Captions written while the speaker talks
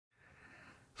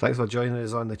Thanks for joining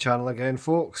us on the channel again,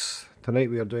 folks.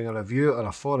 Tonight we are doing a review on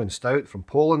a foreign stout from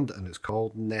Poland and it's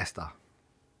called Nesta.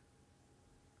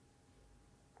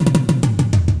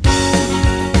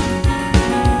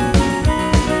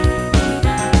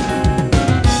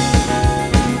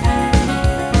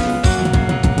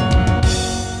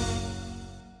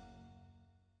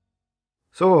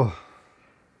 So,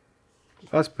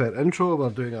 as per intro,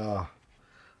 we're doing a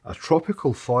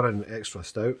tropical foreign extra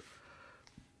stout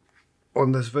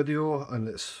on this video, and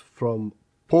it's from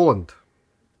Poland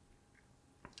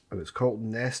and it's called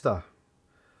Nesta,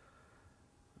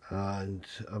 and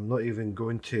I'm not even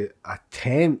going to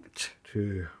attempt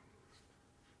to,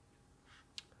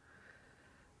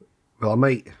 well, I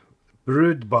might.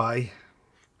 Brewed by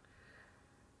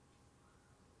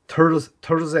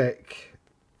Turzek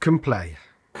Kumple,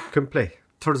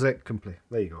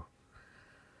 there you go.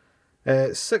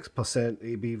 6%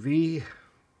 ABV.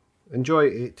 Enjoy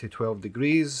 8 to 12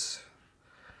 degrees.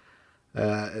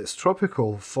 Its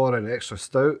tropical foreign extra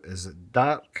stout is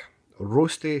dark,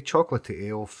 roasty, chocolatey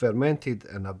ale fermented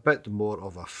in a bit more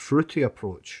of a fruity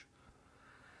approach.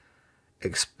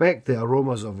 Expect the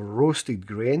aromas of roasted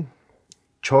grain,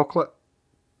 chocolate,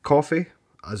 coffee,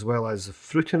 as well as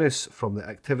fruitiness from the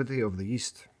activity of the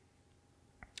yeast,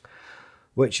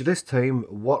 which this time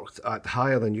worked at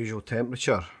higher than usual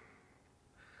temperature.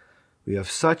 We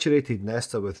have saturated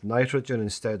Nesta with nitrogen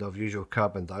instead of usual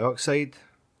carbon dioxide.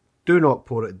 Do not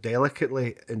pour it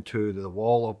delicately into the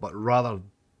wall, but rather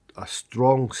a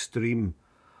strong stream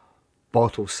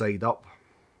bottle side up.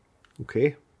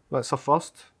 Okay, that's a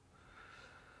first.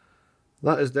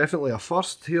 That is definitely a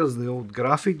first. Here's the old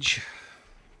graphage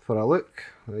for a look.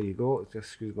 There you go. Just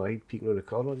excuse my head peeking around the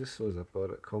corner just so as I've got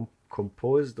it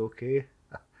composed. Okay,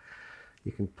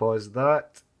 you can pause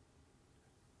that.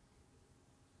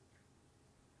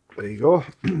 There you go.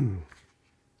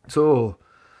 So,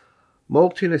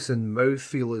 maltiness and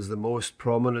mouthfeel is the most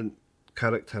prominent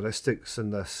characteristics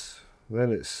in this.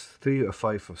 Then it's 3 out of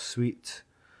 5 for sweet,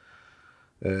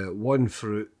 1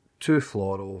 fruit, 2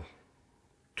 floral,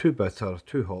 2 bitter,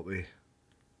 2 hoppy.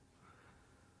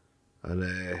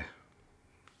 And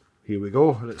here we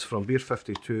go. And it's from Beer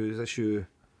 52's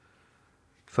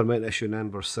ferment issue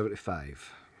number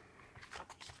 75.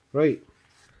 Right.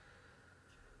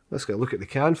 Let's get a look at the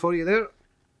can for you there.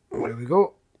 There we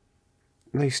go.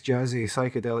 Nice jazzy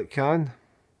psychedelic can.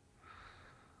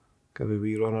 Give a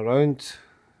wee run around.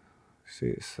 See,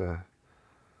 it's got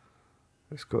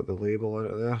the label on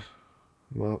it there.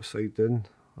 I'm upside down.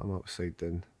 I'm upside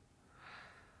down.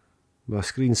 My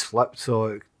screen's flipped, so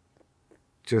it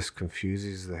just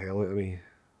confuses the hell out of me.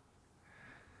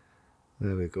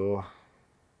 There we go.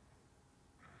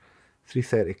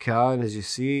 330 can, as you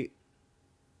see.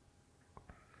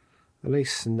 A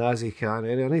nice snazzy can,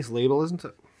 a nice label, isn't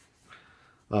it?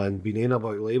 And being in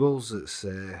about labels, it's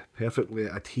perfectly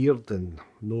adhered and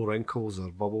no wrinkles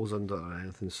or bubbles under it or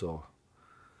anything, so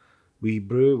we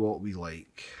brew what we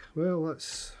like. Well,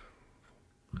 let's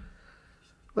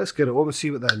get it on and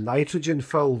see what the nitrogen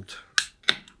filled.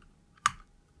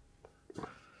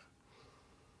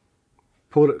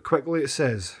 Pour it quickly, it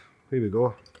says. Here we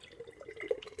go.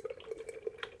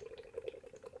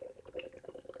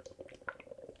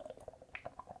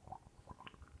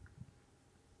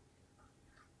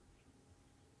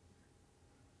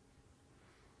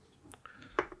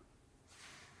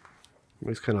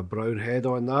 Nice kind of brown head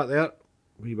on that there.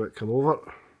 Wee bit come over.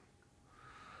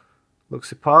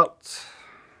 Looks the part.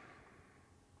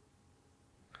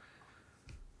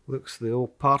 Looks the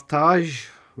old partage.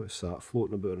 What's that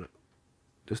floating about in it?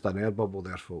 Just an air bubble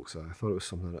there, folks. I thought it was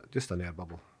something like that. Just an air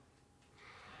bubble.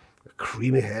 A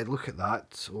creamy head, look at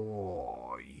that.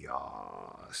 Oh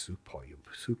yeah, superb,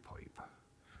 superb.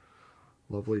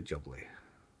 Lovely jubbly.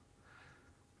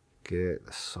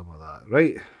 Get some of that.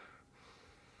 Right.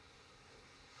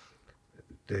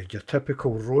 Your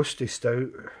typical roasty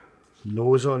stout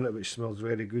nose on it, which smells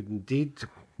very good indeed.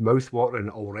 Mouth watering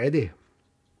already.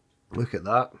 Look at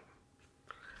that.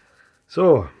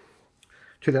 So,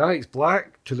 to the eye it's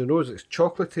black, to the nose it's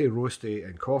chocolatey, roasty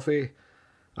and coffee.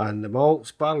 And the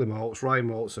malts, barley malts, rye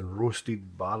malts and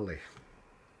roasted barley.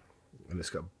 And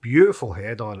it's got a beautiful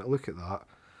head on it, look at that.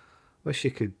 Wish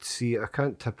you could see it. I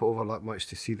can't tip it over that much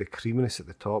to see the creaminess at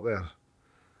the top there.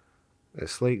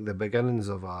 It's like the beginnings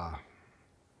of a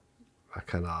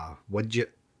kind of widget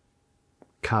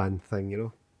can thing, you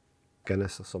know,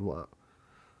 Guinness or something like that.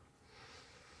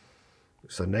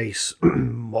 It's a nice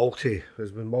malty,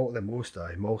 it's been malted the most,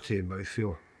 malty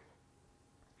mouthfeel.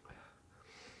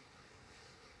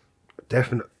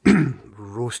 Definite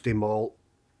roasty malt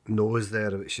nose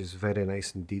there, which is very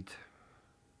nice indeed.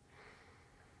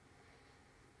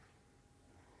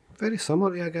 Very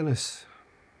similar to a Guinness.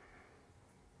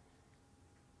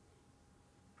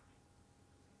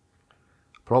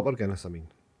 Proper Guinness, I mean.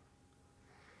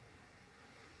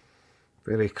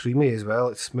 Very creamy as well.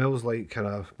 It smells like kind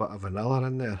of a bit of vanilla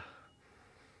in there.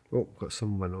 Oh, got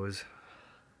some in my nose.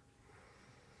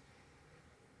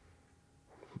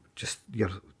 Just your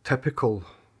typical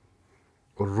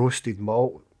roasted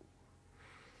malt.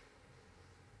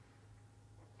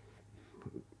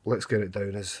 Let's get it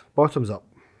down as bottoms up.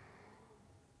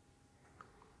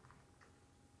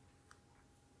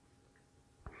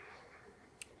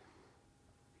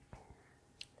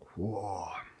 Whoa.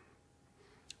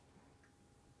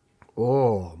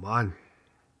 Oh man.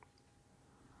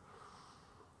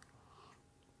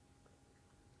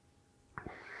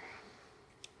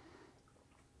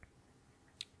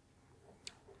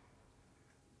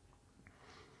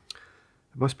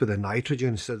 It must be the nitrogen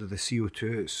instead of the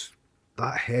CO2.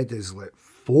 That head is like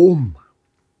foam.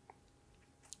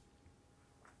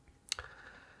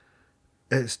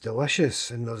 It's delicious,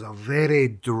 and there's a very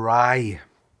dry,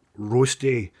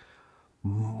 roasty,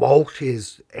 malty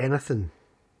as anything.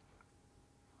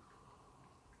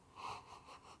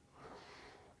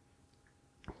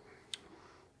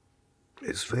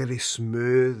 It's very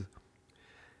smooth.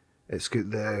 It's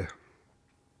got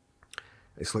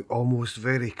it's like almost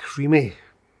very creamy.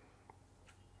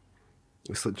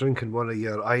 It's like drinking one of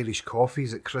your Irish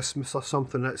coffees at Christmas or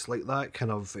something. It's like that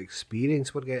kind of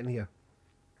experience we're getting here.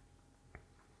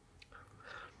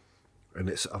 And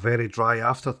it's a very dry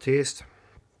aftertaste.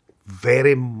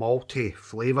 Very malty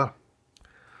flavour.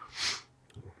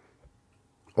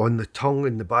 On the tongue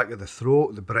and the back of the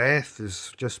throat, the breath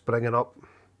is just bringing up,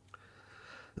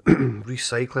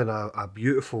 recycling a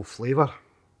beautiful flavour.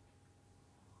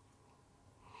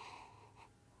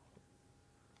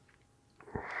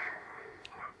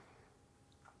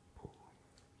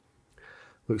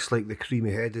 Looks like the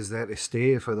creamy head is there to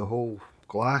stay for the whole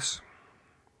glass.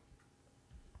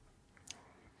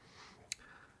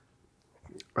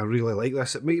 I really like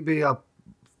this. It might be a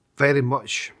very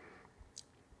much,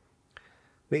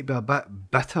 might be a bit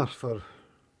bitter for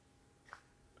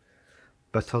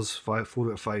bitters, 4 out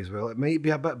of 5 as well. It might be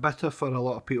a bit bitter for a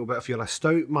lot of people, but if you're a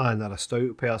stout man or a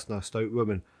stout person or a stout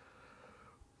woman,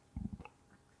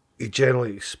 you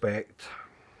generally expect,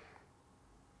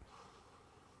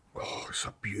 oh, it's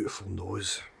a beautiful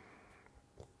nose.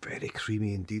 Very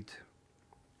creamy indeed.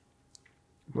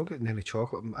 I'm not getting any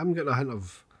chocolate. I'm getting a hint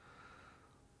of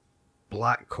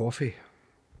black coffee,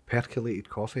 percolated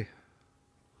coffee.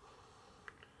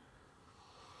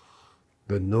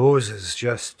 The nose is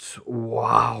just,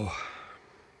 wow.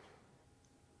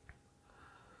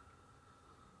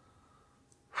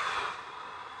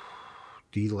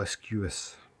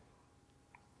 Delicious.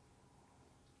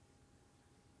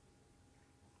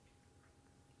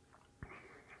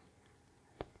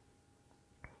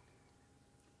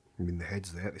 I mean, the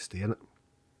head's there to stay in it.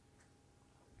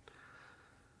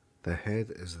 The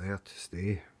head is there to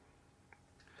stay.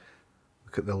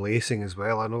 Look at the lacing as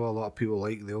well. I know a lot of people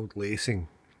like the old lacing.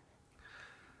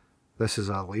 This is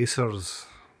a lacer's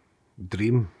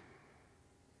dream.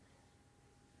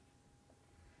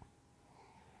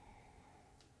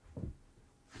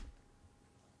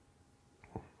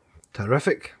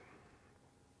 Terrific.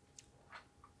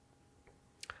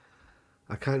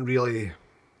 I can't really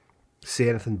say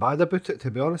anything bad about it, to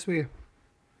be honest with you.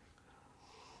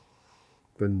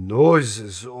 The nose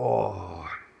is, oh,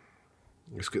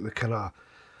 it's got the kind of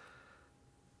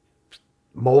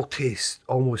malty,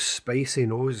 almost spicy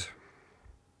nose.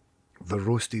 The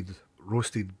roasted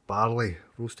barley,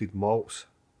 roasted malts.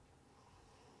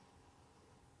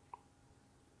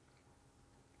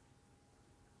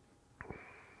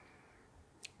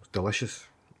 It's delicious.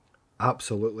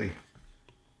 Absolutely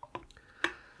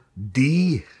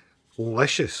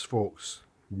delicious, folks.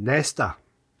 Nesta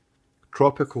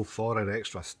Tropical Foreign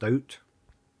Extra Stout.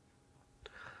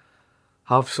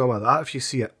 Have some of that if you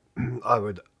see it. I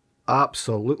would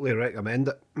absolutely recommend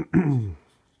it.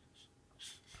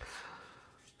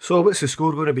 So what's the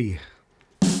score going to be?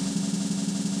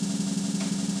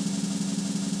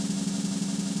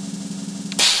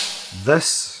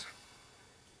 This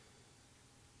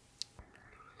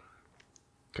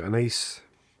got a nice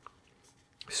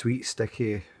sweet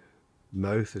sticky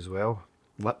mouth as well,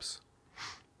 lips.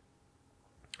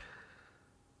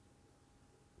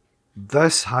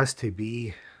 This has to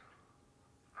be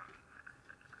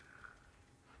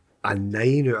a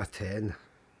 9 out of 10.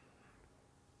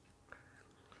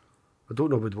 I don't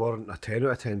know if it would warrant a 10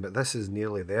 out of 10, but this is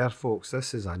nearly there, folks.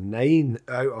 This is a 9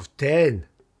 out of 10.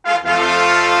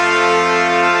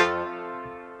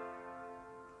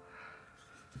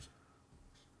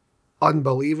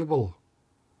 unbelievable.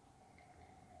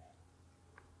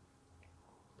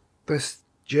 This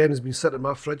gin has been sitting in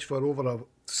my fridge for over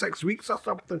 6 weeks or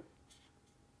something.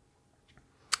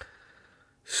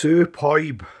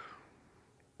 Superb.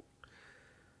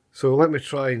 So let me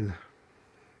try and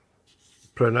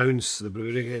pronounce the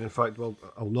brewery again. In fact, well,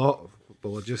 I'll not,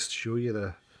 but I'll just show you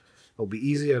the... It'll be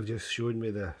easier just showing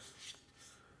me the...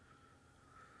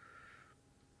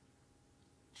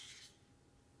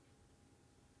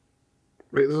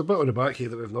 Right, there's a bit on the back here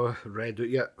that we've not read out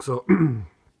yet. So,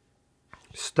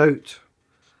 Stout.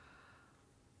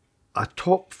 A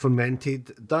top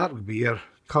fermented dark beer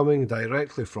coming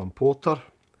directly from porter,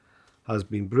 has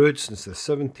been brewed since the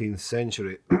 17th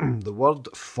century. The word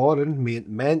foreign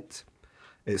meant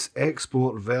its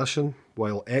export version,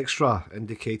 while extra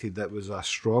indicated that it was a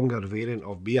stronger variant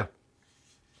of beer,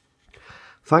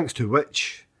 thanks to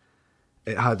which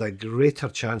it had a greater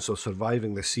chance of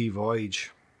surviving the sea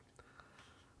voyage.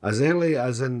 As early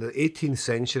as in the 18th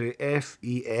century,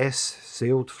 FES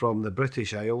sailed from the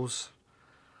British Isles,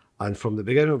 and from the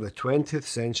beginning of the 20th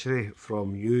century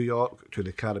from New York to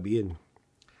the Caribbean.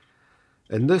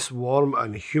 In this warm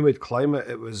and humid climate,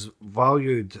 it was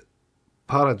valued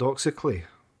paradoxically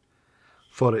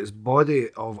for its body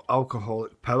of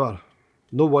alcoholic power.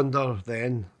 No wonder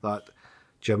then that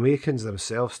Jamaicans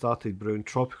themselves started brewing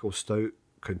tropical stout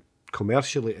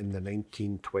commercially in the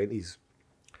 1920s.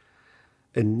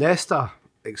 In Nesta,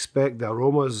 expect the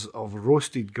aromas of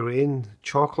roasted grain,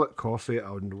 chocolate, coffee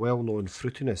and well-known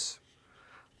fruitiness.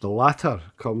 The latter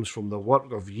comes from the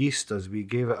work of yeast, as we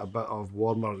gave it a bit of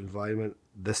warmer environment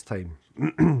this time.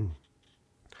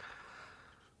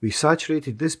 We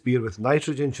saturated this beer with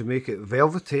nitrogen to make it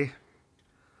velvety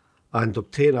and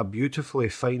obtain a beautifully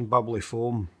fine bubbly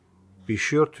foam. Be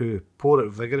sure to pour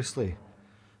it vigorously.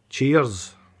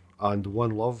 Cheers and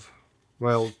one love.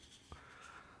 Well,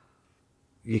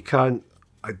 you can't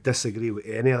disagree with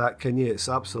any of that, can you? It's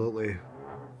absolutely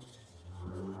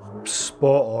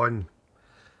spot on.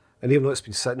 And even though it's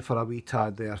been sitting for a wee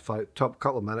tad there for a top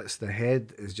couple of minutes, the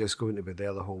head is just going to be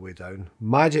there the whole way down.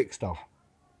 Magic stuff.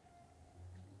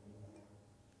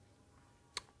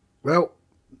 Well,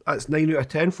 that's 9 out of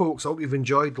 10, folks. I hope you've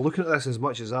enjoyed looking at this as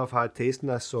much as I've had tasting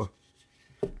this. So,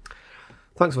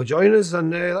 thanks for joining us.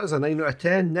 And that was a 9 out of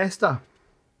 10 Nesta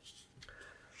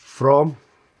from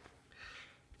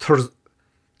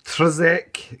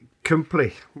Trzek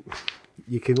Company.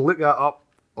 You can look that up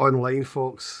online,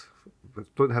 folks.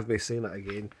 But don't have me saying it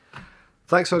again.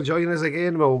 Thanks for joining us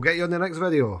again. We'll get you on the next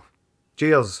video.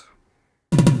 Cheers.